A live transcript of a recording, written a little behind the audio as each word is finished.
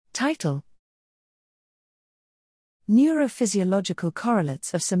Title: Neurophysiological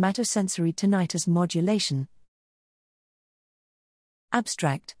correlates of somatosensory tinnitus modulation.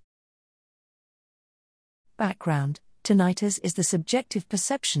 Abstract. Background: tinnitus is the subjective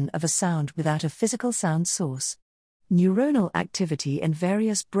perception of a sound without a physical sound source. Neuronal activity in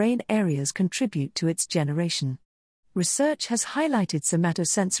various brain areas contribute to its generation. Research has highlighted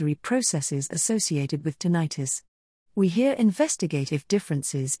somatosensory processes associated with tinnitus. We here investigate if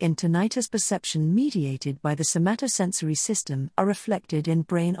differences in tinnitus perception mediated by the somatosensory system are reflected in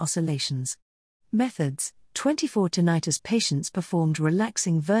brain oscillations. Methods: 24 tinnitus patients performed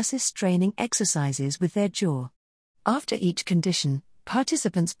relaxing versus straining exercises with their jaw. After each condition,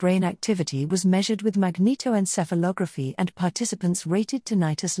 participants' brain activity was measured with magnetoencephalography and participants rated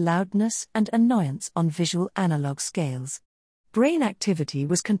tinnitus loudness and annoyance on visual analog scales. Brain activity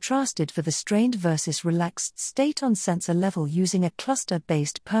was contrasted for the strained versus relaxed state on sensor level using a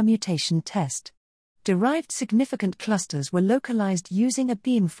cluster-based permutation test. Derived significant clusters were localized using a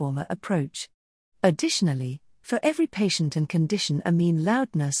beamformer approach. Additionally, for every patient and condition a mean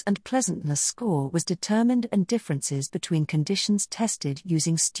loudness and pleasantness score was determined and differences between conditions tested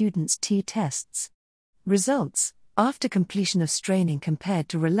using students' t-tests. Results: after completion of straining compared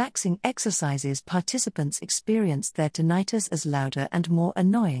to relaxing exercises, participants experienced their tinnitus as louder and more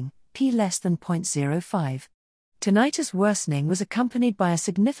annoying, p less than 0.05. Tinnitus worsening was accompanied by a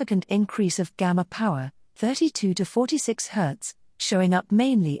significant increase of gamma power, 32 to 46 Hz, showing up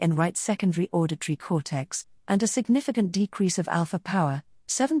mainly in right secondary auditory cortex, and a significant decrease of alpha power,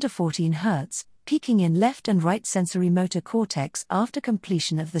 7 to 14 Hz, peaking in left and right sensory motor cortex after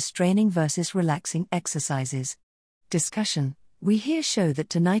completion of the straining versus relaxing exercises. Discussion: we here show that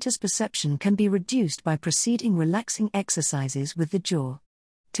tinnitus perception can be reduced by proceeding relaxing exercises with the jaw.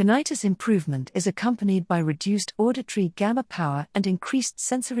 Tinnitus improvement is accompanied by reduced auditory gamma power and increased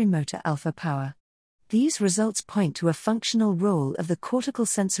sensory motor alpha power. These results point to a functional role of the cortical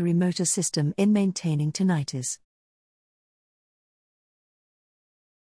sensory motor system in maintaining tinnitus.